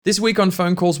This week on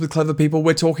Phone Calls with Clever People,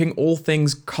 we're talking all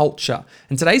things culture.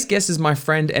 And today's guest is my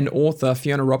friend and author,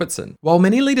 Fiona Robertson. While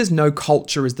many leaders know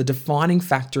culture is the defining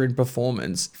factor in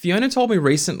performance, Fiona told me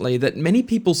recently that many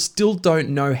people still don't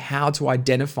know how to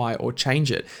identify or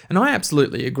change it. And I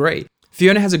absolutely agree.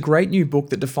 Fiona has a great new book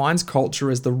that defines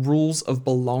culture as the rules of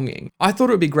belonging. I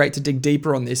thought it would be great to dig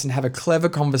deeper on this and have a clever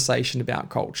conversation about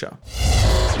culture.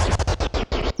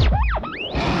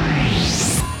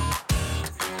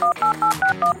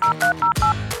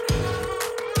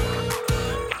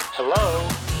 Hello?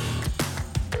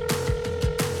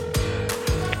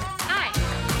 Hi.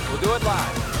 We'll do it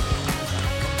live.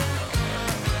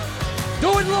 Do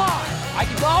it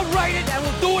live! I'll write it and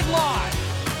we'll do it live!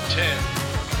 10,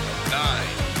 9,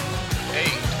 8,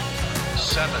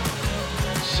 7,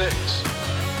 6,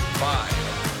 5,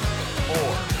 4,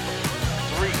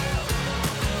 3,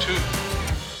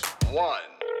 2, 1.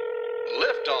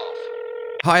 Liftoff.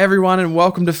 Hi everyone and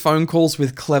welcome to Phone Calls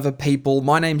with Clever People.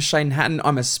 My name's Shane Hatton.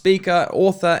 I'm a speaker,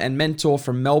 author and mentor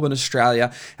from Melbourne,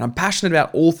 Australia, and I'm passionate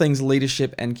about all things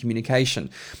leadership and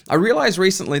communication. I realized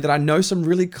recently that I know some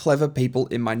really clever people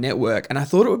in my network, and I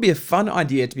thought it would be a fun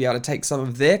idea to be able to take some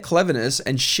of their cleverness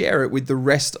and share it with the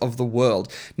rest of the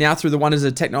world. Now, through the wonders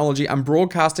of technology, I'm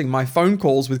broadcasting my phone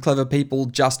calls with clever people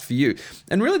just for you.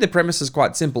 And really the premise is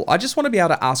quite simple. I just want to be able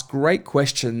to ask great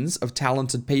questions of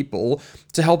talented people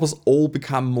to help us all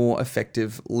become more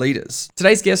effective leaders.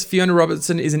 Today's guest, Fiona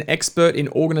Robertson, is an expert in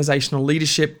organizational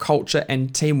leadership, culture,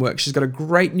 and teamwork. She's got a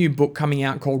great new book coming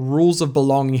out called Rules of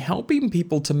Belonging, helping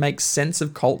people to make sense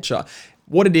of culture,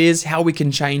 what it is, how we can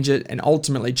change it, and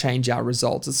ultimately change our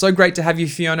results. It's so great to have you,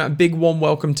 Fiona. A big warm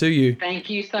welcome to you. Thank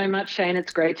you so much, Shane.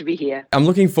 It's great to be here. I'm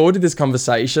looking forward to this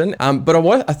conversation, but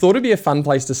I thought it'd be a fun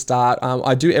place to start.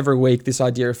 I do every week this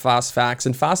idea of fast facts,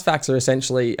 and fast facts are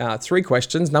essentially three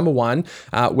questions. Number one,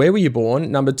 where were you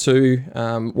born? Number two,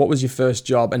 what was your first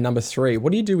job? And number three,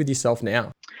 what do you do with yourself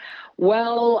now?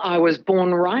 Well, I was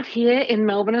born right here in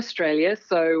Melbourne, Australia.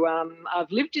 So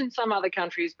I've lived in some other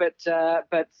countries, but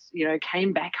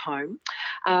came back home.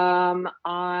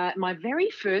 My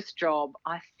very first job,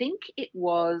 I think it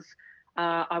was.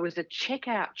 I was a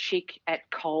checkout chick at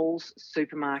Coles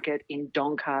supermarket in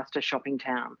Doncaster shopping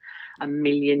town a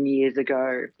million years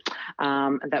ago.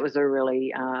 And that was a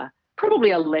really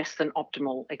probably a less than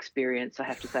optimal experience, I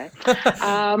have to say.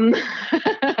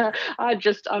 I'm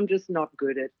just not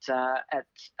good at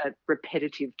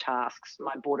repetitive tasks.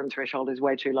 My boredom threshold is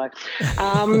way too low.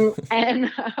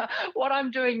 And what I'm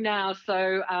doing now,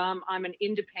 so I'm an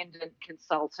independent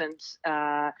consultant,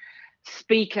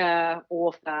 speaker,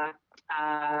 author,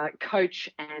 coach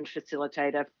and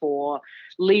facilitator for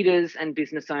leaders and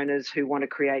business owners who want to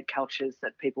create cultures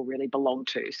that people really belong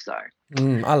to. So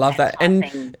I love that.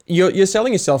 And you're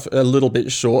selling yourself a little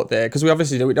bit short there, because we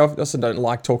obviously don't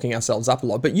like talking ourselves up a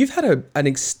lot, but you've had an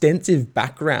extensive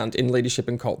background in leadership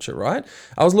and culture, right?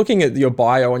 I was looking at your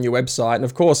bio on your website, and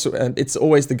of course it's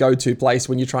always the go-to place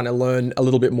when you're trying to learn a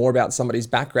little bit more about somebody's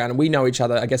background. And we know each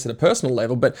other, I guess, at a personal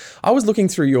level, but I was looking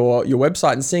through your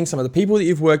website and seeing some of the people that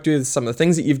you've worked with, some of the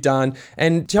things that you've done,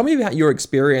 and tell me about your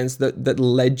experience that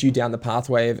led you down the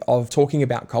pathway of talking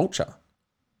about culture.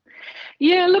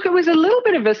 Yeah, look, it was a little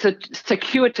bit of a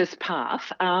circuitous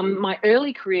path. My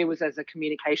early career was as a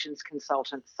communications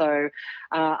consultant, so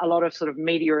a lot of sort of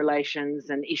media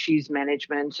relations and issues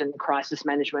management and crisis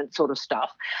management sort of stuff.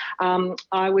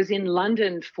 I was in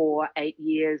London for 8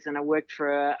 years, and I worked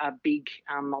for a big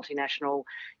multinational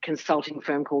consulting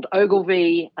firm called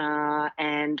Ogilvy,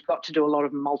 and got to do a lot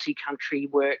of multi-country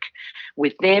work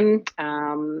with them,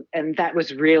 and that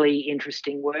was really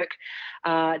interesting work.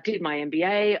 Did my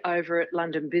MBA over at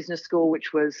London Business School,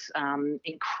 which was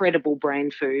incredible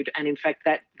brain food. And in fact,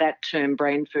 that term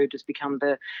brain food has become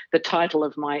the title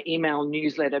of my email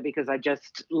newsletter, because I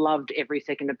just loved every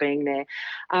second of being there.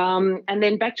 And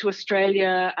then back to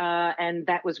Australia, and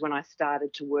that was when I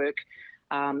started to work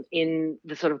in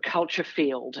the sort of culture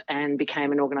field and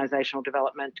became an organisational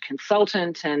development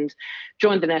consultant and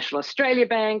joined the National Australia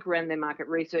Bank, ran their market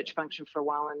research function for a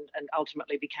while, and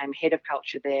ultimately became head of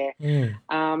culture there.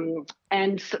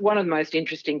 And one of the most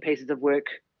interesting pieces of work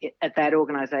at that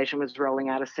organisation was rolling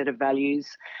out a set of values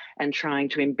and trying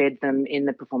to embed them in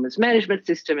the performance management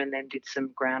system, and then did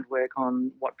some groundwork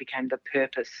on what became the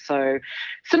purpose. So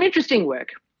some interesting work.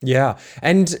 Yeah,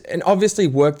 and obviously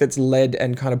work that's led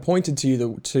and kind of pointed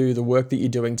to the work that you're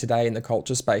doing today in the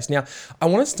culture space. Now, I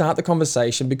want to start the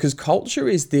conversation because culture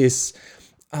is this.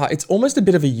 It's almost a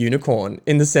bit of a unicorn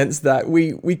in the sense that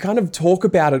we kind of talk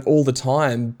about it all the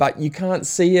time, but you can't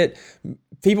see it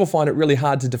people find it really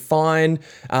hard to define.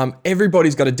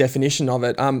 Everybody's got a definition of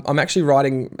it. I'm actually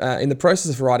writing, in the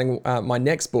process of writing my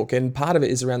next book, and part of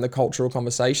it is around the cultural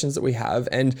conversations that we have.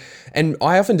 And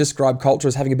I often describe culture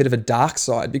as having a bit of a dark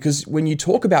side, because when you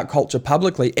talk about culture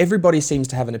publicly, everybody seems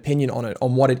to have an opinion on it,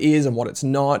 on what it is and what it's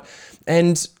not.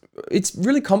 And it's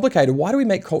really complicated. Why do we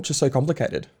make culture so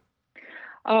complicated?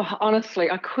 Oh, honestly,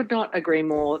 I could not agree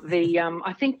more.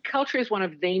 I think culture is one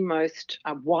of the most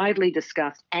widely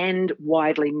discussed and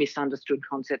widely misunderstood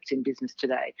concepts in business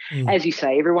today. As you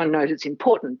say, everyone knows it's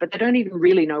important, but they don't even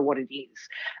really know what it is.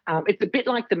 It's a bit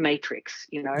like the Matrix.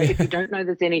 If you don't know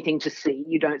there's anything to see,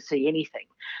 you don't see anything.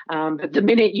 But the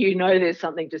minute you know there's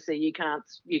something to see, you can't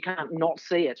not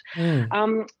see it.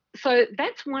 So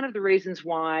that's one of the reasons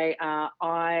why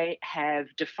I have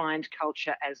defined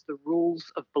culture as the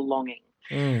rules of belonging.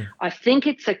 I think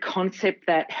it's a concept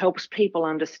that helps people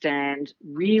understand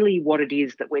really what it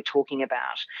is that we're talking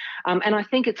about. And I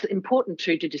think it's important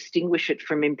too to distinguish it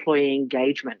from employee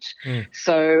engagement.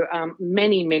 So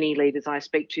many leaders I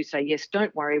speak to say, yes,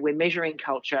 don't worry, we're measuring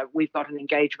culture. We've got an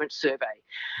engagement survey.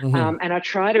 And I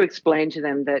try to explain to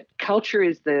them that culture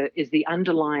is the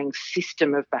underlying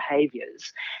system of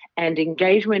behaviours, and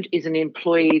engagement is an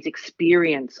employee's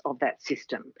experience of that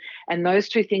system. And those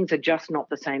two things are just not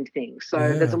the same thing. So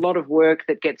there's a lot of work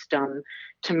that gets done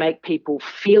to make people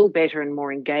feel better and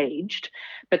more engaged,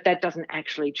 but that doesn't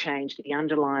actually change the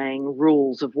underlying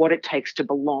rules of what it takes to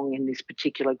belong in this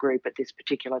particular group at this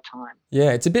particular time.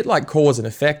 Yeah, it's a bit like cause and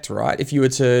effect, right? If you were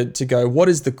to go, what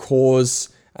is the cause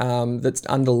that's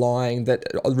underlying that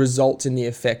results in the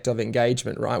effect of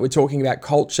engagement, right? We're talking about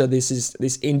culture. This is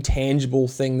this intangible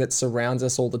thing that surrounds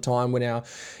us all the time when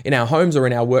in our homes or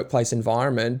in our workplace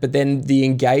environment. But then the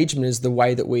engagement is the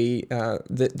way that we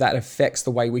that affects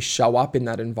the way we show up in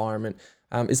that environment.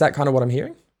 Is that kind of what I'm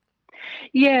hearing?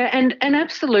 Yeah, and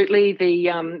absolutely.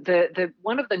 The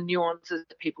one of the nuances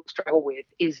that people struggle with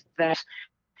is that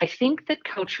I think that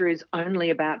culture is only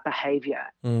about behaviour.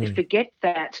 They forget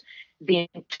that the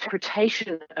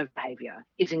interpretation of behaviour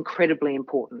is incredibly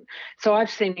important. So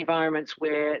I've seen environments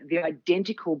where the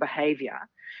identical behaviour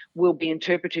will be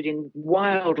interpreted in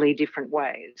wildly different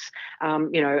ways.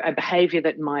 A behaviour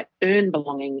that might earn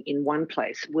belonging in one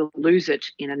place will lose it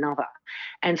in another.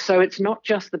 And so it's not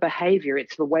just the behaviour,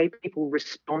 it's the way people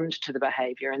respond to the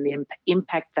behaviour and the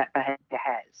impact that behaviour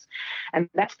has. And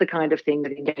that's the kind of thing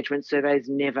that engagement surveys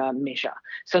never measure.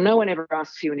 So no one ever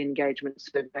asks you an engagement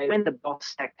survey, when the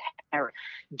boss sacked Harry,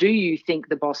 do you think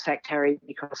the boss sacked Harry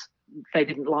because they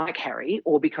didn't like Harry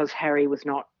or because Harry was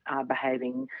not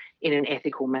behaving in an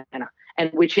ethical manner?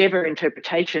 And whichever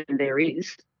interpretation there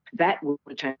is, that will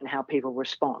determine how people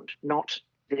respond, not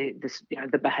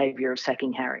the behaviour of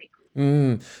sacking Harry.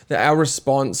 Our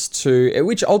response to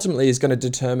which ultimately is going to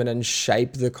determine and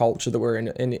shape the culture that we're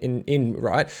in,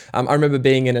 right? I remember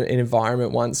being in an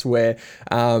environment once where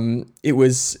it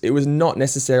was not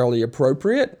necessarily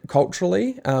appropriate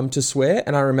culturally to swear,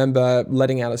 and I remember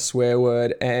letting out a swear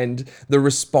word, and the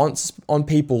response on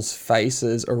people's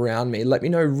faces around me let me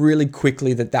know really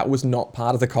quickly that was not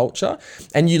part of the culture.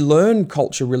 And you learn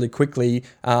culture really quickly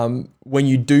when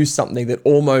you do something that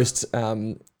almost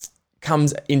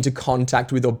comes into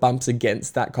contact with or bumps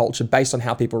against that culture based on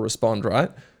how people respond,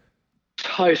 right?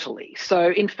 Totally.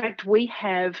 So in fact, we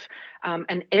have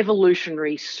an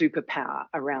evolutionary superpower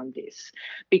around this,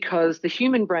 because the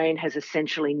human brain has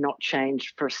essentially not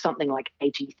changed for something like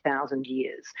 80,000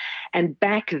 years. And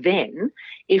back then,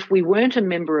 if we weren't a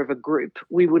member of a group,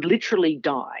 we would literally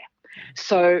die.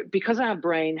 So because our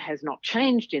brain has not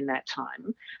changed in that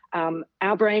time,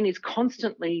 our brain is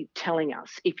constantly telling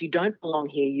us, if you don't belong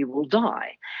here, you will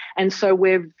die. And so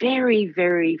we're very,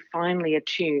 very finely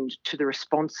attuned to the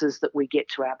responses that we get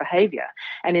to our behaviour.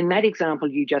 And in that example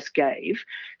you just gave,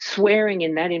 swearing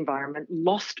in that environment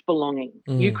lost belonging.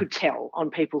 You could tell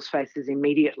on people's faces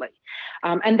immediately.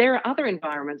 And there are other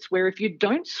environments where if you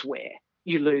don't swear,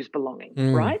 you lose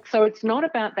belonging, right? So it's not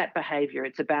about that behaviour,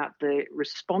 it's about the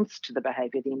response to the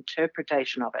behaviour, the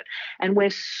interpretation of it. And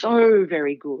we're so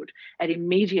very good at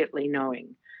immediately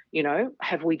knowing,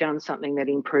 have we done something that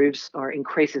improves or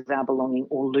increases our belonging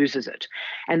or loses it?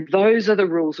 And those are the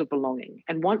rules of belonging.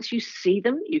 And once you see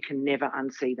them, you can never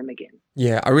unsee them again.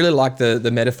 Yeah, I really like the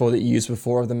metaphor that you used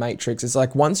before of the Matrix. It's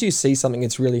like once you see something,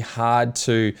 it's really hard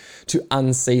to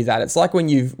unsee that. It's like when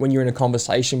you're in a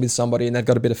conversation with somebody and they've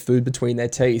got a bit of food between their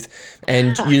teeth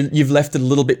and you've left it a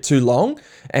little bit too long,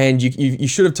 and you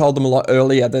should have told them a lot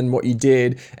earlier than what you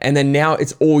did, and then now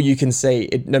it's all you can see.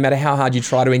 No matter how hard you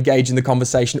try to engage in the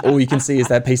conversation, all you can see is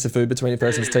that piece of food between a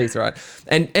person's teeth, right?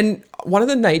 And one of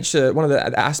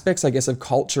the aspects, I guess, of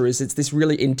culture is it's this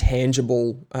really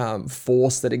intangible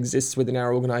force that exists within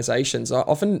our organizations. I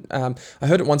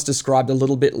heard it once described a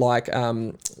little bit like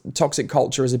toxic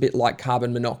culture is a bit like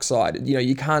carbon monoxide. You know,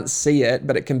 you can't see it,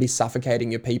 but it can be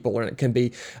suffocating your people, and it can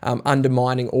be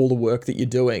undermining all the work that you're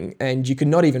doing, and you can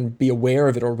not even be aware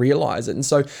of it or realize it. And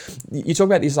so you talk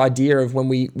about this idea of when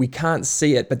we can't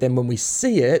see it, but then when we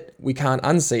see it, we can't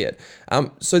unsee it.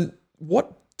 So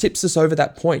what tips us over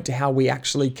that point to how we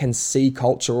actually can see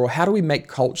culture, or how do we make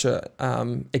culture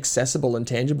accessible and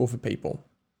tangible for people?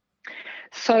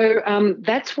 So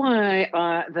that's why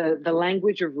the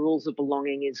language of rules of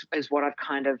belonging is what I've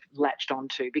kind of latched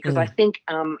onto, because I think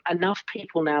enough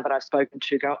people now that I've spoken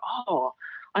to go, oh,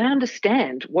 I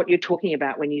understand what you're talking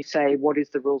about when you say, what is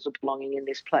the rules of belonging in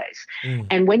this place?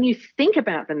 And when you think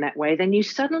about them that way, then you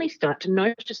suddenly start to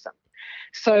notice them.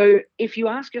 So if you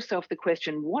ask yourself the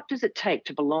question, what does it take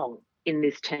to belong in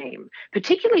this team,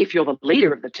 particularly if you're the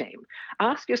leader of the team,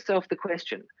 ask yourself the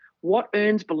question, what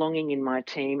earns belonging in my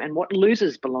team and what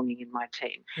loses belonging in my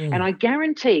team? And I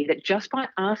guarantee that just by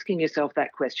asking yourself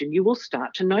that question, you will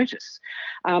start to notice.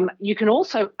 You can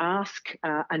also ask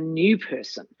a new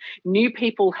person. New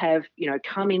people have,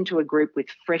 come into a group with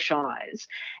fresh eyes,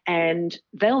 and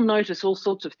they'll notice all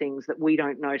sorts of things that we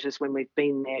don't notice when we've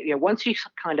been there. Once you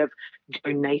kind of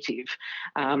go native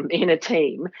in a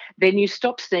team, then you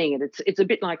stop seeing it. It's a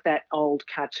bit like that old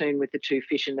cartoon with the two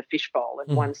fish in the fishbowl,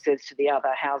 and one says to the other,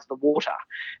 how's the water?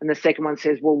 And the second one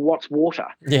says, well, what's water?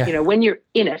 Yeah. When you're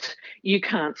in it, you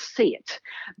can't see it.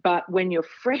 But when you're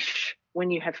fresh,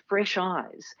 when you have fresh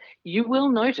eyes, you will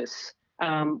notice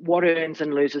what earns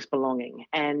and loses belonging.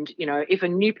 And, if a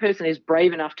new person is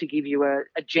brave enough to give you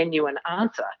a genuine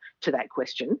answer to that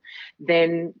question,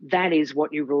 then that is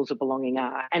what your rules of belonging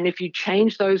are. And if you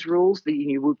change those rules, then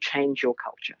you will change your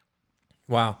culture.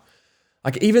 Wow.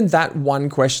 Like even that one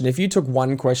question, if you took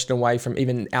one question away from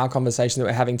even our conversation that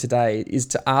we're having today, is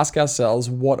to ask ourselves,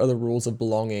 what are the rules of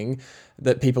belonging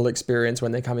that people experience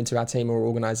when they come into our team or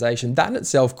organization? That in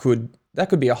itself could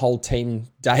be a whole team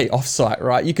day offsite,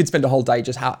 right? You could spend a whole day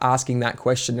just asking that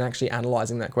question and actually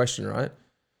analyzing that question, right?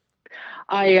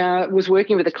 I was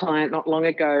working with a client not long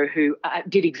ago who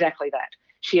did exactly that.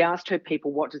 She asked her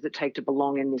people, what does it take to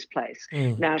belong in this place?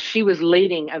 Now, she was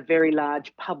leading a very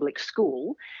large public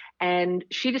school, and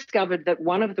she discovered that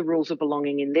one of the rules of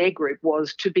belonging in their group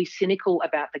was to be cynical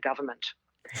about the government.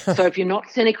 So if you're not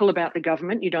cynical about the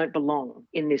government, you don't belong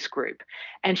in this group.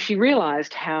 And she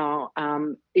realised how,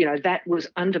 that was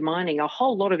undermining a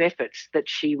whole lot of efforts that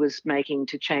she was making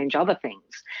to change other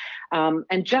things.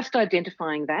 And just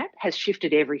identifying that has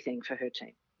shifted everything for her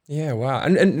team. Yeah, wow.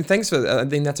 And thanks for that. I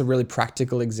think that's a really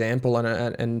practical example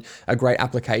and a great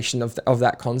application of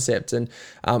that concept, and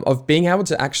of being able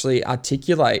to actually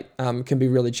articulate can be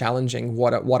really challenging.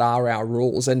 What are our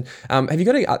rules? And have you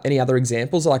got any other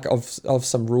examples like of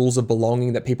some rules of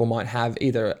belonging that people might have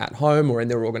either at home or in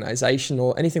their organization,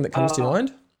 or anything that comes to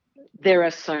mind? There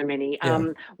are so many. Yeah.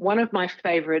 One of my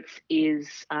favourites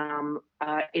is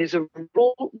a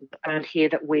rule around here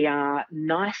that we are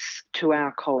nice to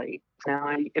our colleagues.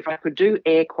 Now, if I could do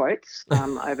air quotes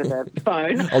over the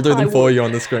phone. I'll do them for you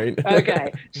on the screen.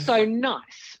 Okay, so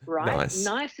nice, right? Nice.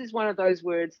 Nice is one of those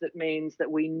words that means that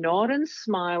we nod and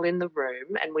smile in the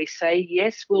room and we say,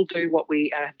 yes, we'll do what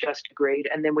we have just agreed,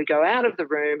 and then we go out of the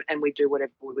room and we do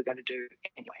whatever we were going to do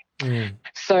anyway.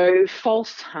 So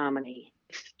false harmony.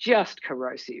 It's just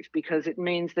corrosive because it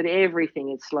means that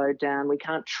everything is slowed down. We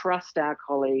can't trust our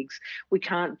colleagues. We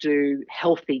can't do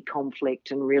healthy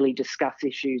conflict and really discuss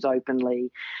issues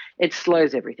openly. It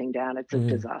slows everything down. It's a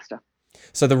disaster.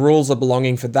 So the rules of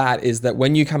belonging for that is that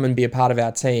when you come and be a part of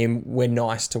our team, we're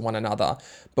nice to one another,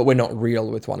 but we're not real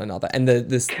with one another. And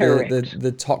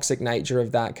the toxic nature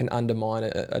of that can undermine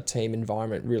a team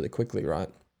environment really quickly, right?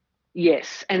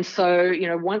 Yes. And so,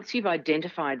 once you've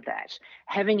identified that,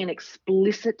 having an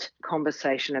explicit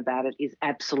conversation about it is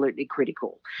absolutely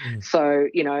critical. So,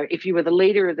 if you were the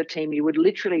leader of the team, you would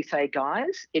literally say,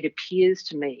 guys, it appears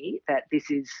to me that this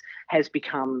has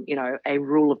become, a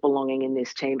rule of belonging in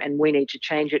this team, and we need to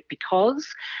change it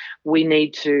because we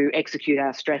need to execute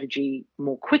our strategy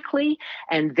more quickly.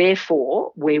 And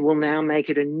therefore, we will now make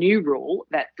it a new rule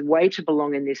that the way to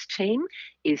belong in this team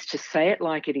is to say it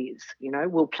like it is.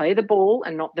 We'll play the ball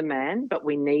and not the man, but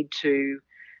we need to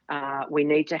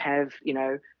have,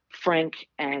 frank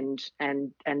and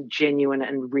genuine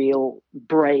and real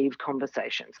brave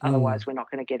conversations. Otherwise, we're not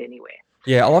going to get anywhere.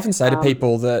 Yeah, I'll often say to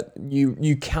people that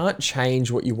you can't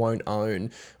change what you won't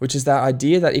own, which is that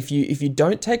idea that if you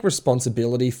don't take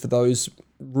responsibility for those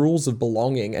rules of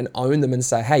belonging and own them and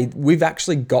say, hey, we've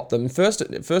actually got them. First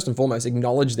and foremost,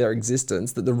 acknowledge their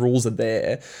existence, that the rules are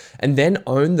there, and then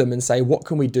own them and say, what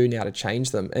can we do now to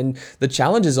change them? And the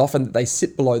challenge is often that they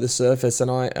sit below the surface, and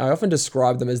I often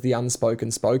describe them as the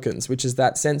unspoken spokens, which is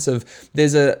that sense of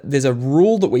there's a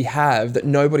rule that we have that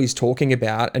nobody's talking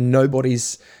about and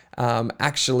nobody's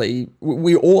actually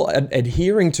we're all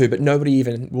adhering to, but nobody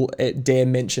even will dare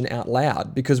mention out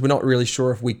loud, because we're not really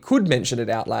sure if we could mention it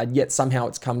out loud, yet somehow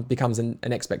becomes an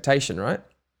expectation, right?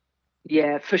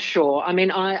 Yeah, for sure. I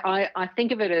mean, I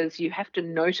think of it as you have to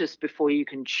notice before you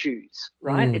can choose,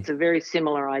 right? It's a very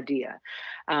similar idea.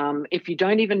 If you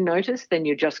don't even notice, then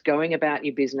you're just going about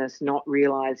your business, not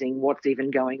realizing what's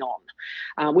even going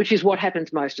on, which is what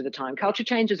happens most of the time. Culture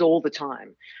changes all the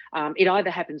time. It either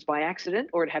happens by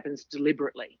accident or it happens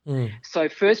deliberately. So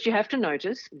first you have to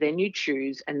notice, then you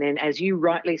choose, and then, as you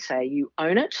rightly say, you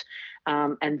own it.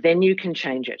 And then you can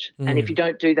change it. And if you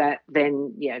don't do that,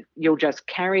 then you'll just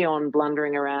carry on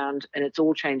blundering around, and it's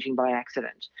all changing by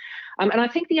accident. And I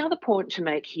think the other point to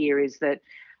make here is that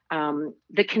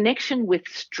the connection with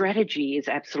strategy is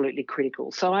absolutely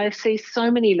critical. So I see so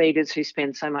many leaders who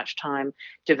spend so much time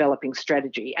developing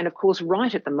strategy. And of course,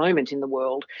 right at the moment in the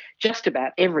world, just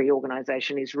about every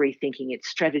organization is rethinking its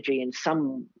strategy in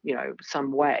some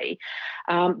way.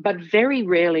 But very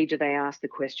rarely do they ask the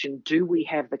question, do we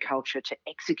have the culture to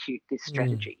execute this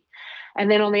strategy? And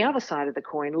then on the other side of the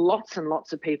coin, lots and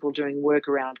lots of people doing work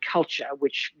around culture,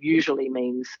 which usually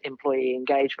means employee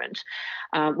engagement,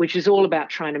 which is all about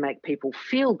trying to make people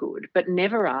feel good, but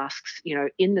never asks,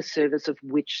 in the service of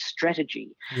which strategy.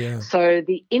 Yeah. So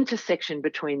the intersection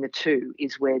between the two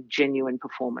is where genuine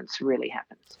performance really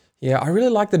happens. Yeah, I really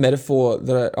like the metaphor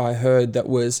that I heard, that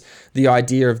was the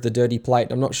idea of the dirty plate.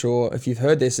 I'm not sure if you've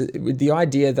heard this. The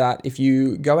idea that if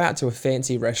you go out to a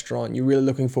fancy restaurant, you're really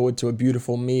looking forward to a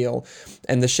beautiful meal,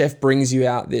 and the chef brings you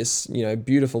out this,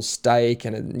 beautiful steak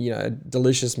and a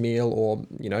delicious meal, or,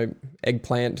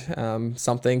 eggplant,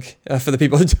 something for the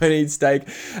people who don't eat steak.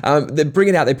 They bring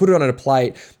it out, they put it on a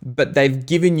plate, but they've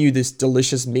given you this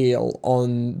delicious meal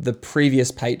on the previous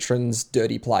patron's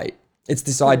dirty plate. It's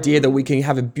this idea that we can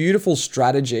have a beautiful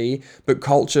strategy, but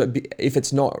culture, if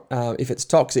it's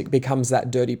toxic, becomes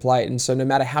that dirty plate. And so no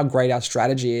matter how great our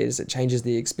strategy is, it changes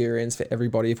the experience for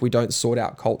everybody if we don't sort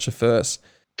out culture first.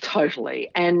 Totally.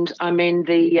 And I mean,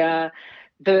 the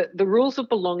rules of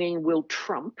belonging will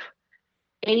trump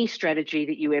any strategy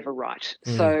that you ever write.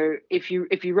 So if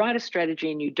you write a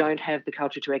strategy and you don't have the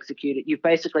culture to execute it, you've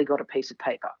basically got a piece of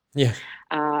paper. Yeah.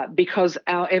 Because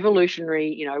our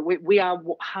evolutionary, we are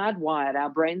hardwired, our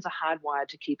brains are hardwired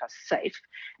to keep us safe,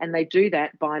 and they do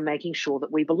that by making sure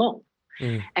that we belong.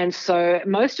 And so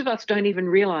most of us don't even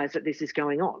realize that this is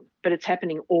going on, but it's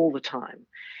happening all the time.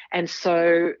 And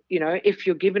so, if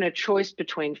you're given a choice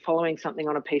between following something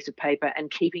on a piece of paper and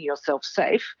keeping yourself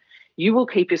safe, you will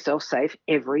keep yourself safe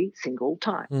every single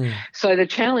time. So the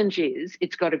challenge is,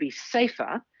 it's got to be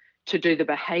safer to do the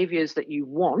behaviors that you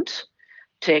want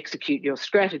to execute your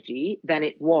strategy than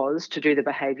it was to do the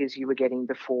behaviors you were getting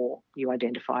before you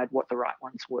identified what the right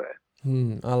ones were.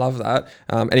 I love that.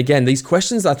 And again, these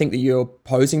questions I think that you're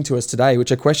posing to us today,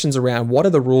 which are questions around what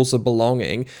are the rules of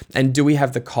belonging, and do we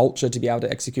have the culture to be able to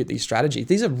execute these strategies?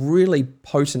 These are really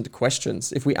potent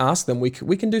questions. If we ask them, we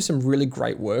can do some really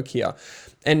great work here.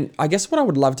 And I guess what I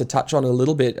would love to touch on a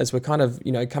little bit as we're kind of,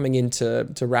 coming in to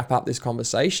wrap up this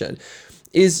conversation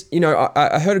is,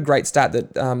 I heard a great stat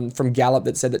that from Gallup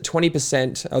that said that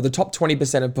 20%, or the top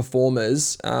 20% of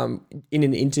performers in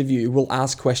an interview will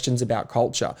ask questions about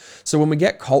culture. So when we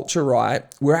get culture right,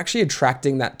 we're actually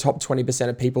attracting that top 20%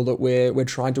 of people that we're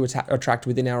trying to attract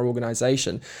within our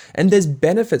organization. And there's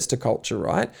benefits to culture,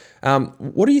 right?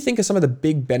 What do you think are some of the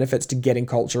big benefits to getting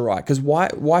culture right? Because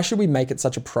why should we make it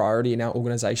such a priority in our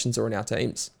organizations or in our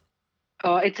teams?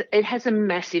 Oh, it has a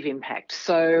massive impact.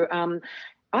 So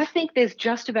I think there's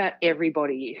just about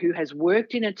everybody who has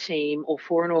worked in a team or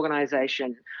for an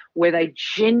organization where they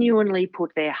genuinely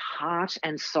put their heart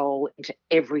and soul into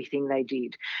everything they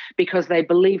did because they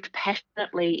believed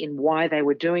passionately in why they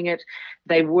were doing it.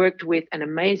 They worked with an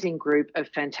amazing group of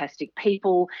fantastic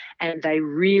people, and they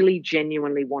really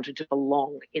genuinely wanted to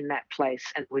belong in that place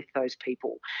and with those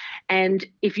people. And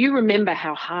if you remember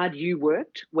how hard you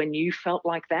worked when you felt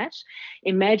like that,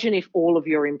 imagine if all of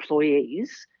your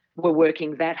employees were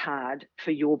working that hard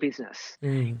for your business.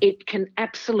 It can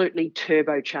absolutely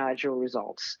turbocharge your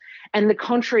results. And the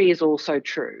contrary is also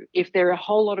true. If there are a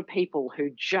whole lot of people who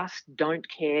just don't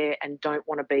care and don't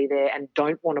want to be there and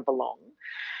don't want to belong,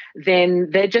 then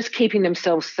they're just keeping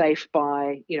themselves safe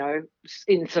by,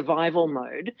 in survival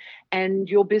mode, and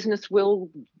your business will,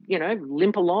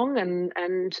 limp along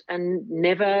and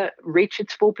never reach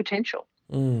its full potential.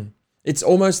 It's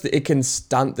almost that it can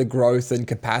stunt the growth and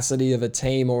capacity of a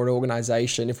team or an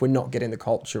organization if we're not getting the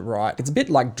culture right. It's a bit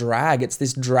like drag. It's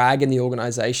this drag in the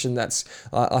organization that's,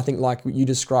 I think, like you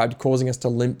described, causing us to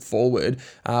limp forward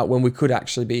when we could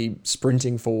actually be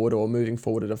sprinting forward or moving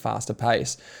forward at a faster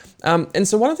pace. And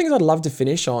so one of the things I'd love to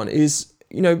finish on is,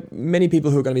 many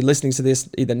people who are going to be listening to this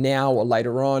either now or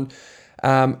later on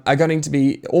are going to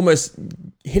be almost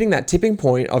hitting that tipping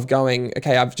point of going,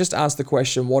 okay, I've just asked the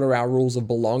question, what are our rules of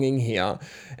belonging here?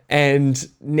 And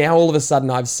now all of a sudden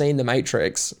I've seen the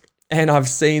matrix and I've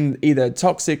seen either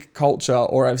toxic culture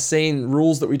or I've seen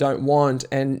rules that we don't want.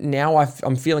 And now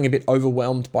I'm feeling a bit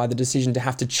overwhelmed by the decision to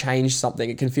have to change something.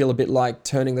 It can feel a bit like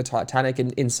turning the Titanic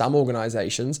in some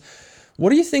organizations. What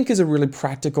do you think is a really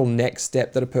practical next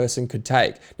step that a person could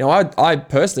take? Now, I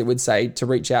personally would say to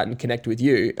reach out and connect with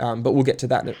you, but we'll get to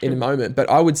that in a moment. But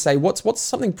I would say, what's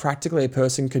something practically a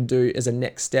person could do as a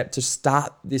next step to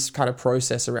start this kind of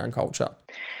process around culture?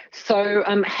 So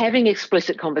having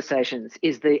explicit conversations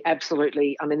is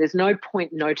there's no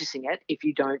point noticing it if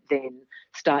you don't then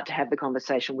start to have the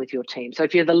conversation with your team. So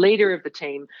if you're the leader of the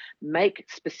team, make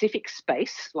specific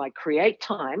space, like create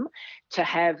time to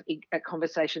have a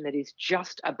conversation that is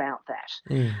just about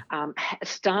that.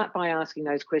 Start by asking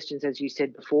those questions, as you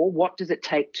said before. What does it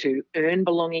take to earn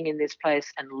belonging in this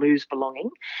place and lose belonging?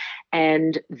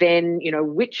 And then,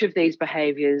 which of these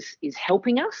behaviours is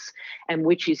helping us and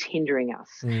which is hindering us?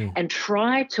 And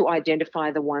try to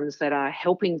identify the ones that are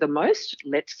helping the most.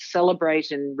 Let's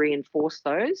celebrate and reinforce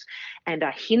those. And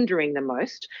are hindering the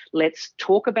most. Let's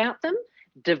talk about them.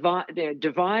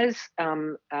 Devise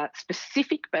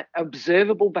specific but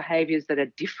observable behaviours that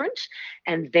are different,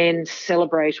 and then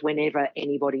celebrate whenever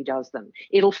anybody does them.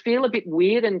 It'll feel a bit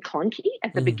weird and clunky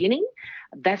at the beginning.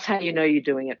 That's how you know you're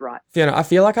doing it right. Fiona, I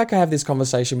feel like I could have this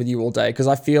conversation with you all day because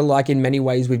I feel like in many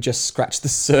ways we've just scratched the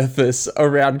surface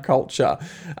around culture.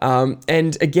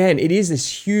 And again, it is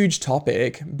this huge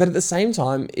topic, but at the same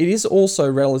time, it is also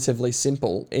relatively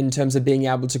simple in terms of being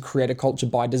able to create a culture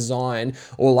by design,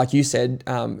 or like you said,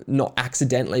 not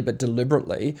accidentally, but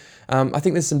deliberately. I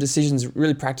think there's some decisions,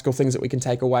 really practical things that we can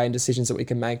take away and decisions that we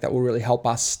can make that will really help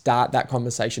us start that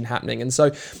conversation happening. And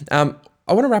so,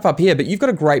 I want to wrap up here, but you've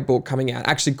got a great book coming out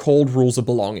actually called Rules of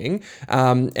Belonging.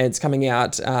 And it's coming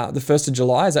out the 1st of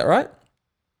July. Is that right?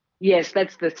 Yes,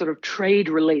 that's the sort of trade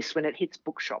release when it hits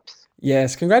bookshops.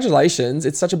 Yes, congratulations.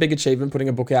 It's such a big achievement putting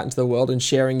a book out into the world and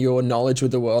sharing your knowledge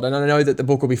with the world. And I know that the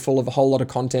book will be full of a whole lot of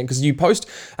content because you post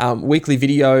weekly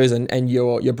videos and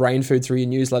your brain food through your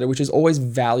newsletter, which is always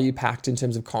value packed in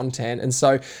terms of content. And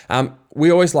so we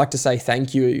always like to say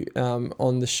thank you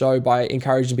on the show by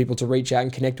encouraging people to reach out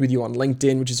and connect with you on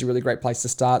LinkedIn, which is a really great place to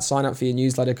start. Sign up for your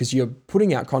newsletter because you're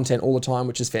putting out content all the time,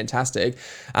 which is fantastic.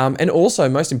 And also,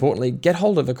 most importantly, get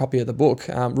hold of a copy of the book,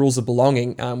 Rules of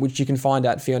Belonging, which you can find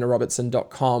at FionaRobertson.com.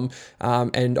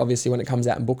 And obviously, when it comes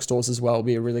out in bookstores as well, will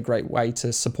be a really great way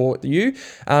to support you.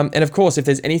 And of course, if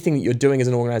there's anything that you're doing as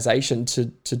an organization to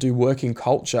do work in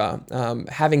culture,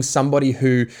 having somebody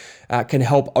who can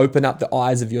help open up the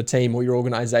eyes of your team or your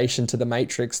organization to the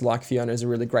matrix like Fiona is a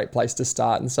really great place to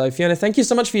start. And so, Fiona, thank you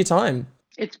so much for your time.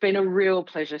 It's been a real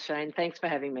pleasure, Shane. Thanks for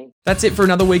having me. That's it for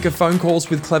another week of Phone Calls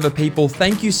with Clever People.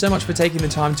 Thank you so much for taking the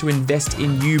time to invest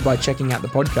in you by checking out the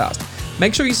podcast.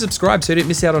 Make sure you subscribe so you don't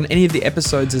miss out on any of the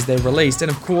episodes as they're released. And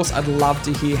of course, I'd love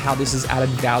to hear how this has added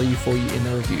value for you in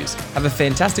the reviews. Have a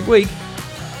fantastic week.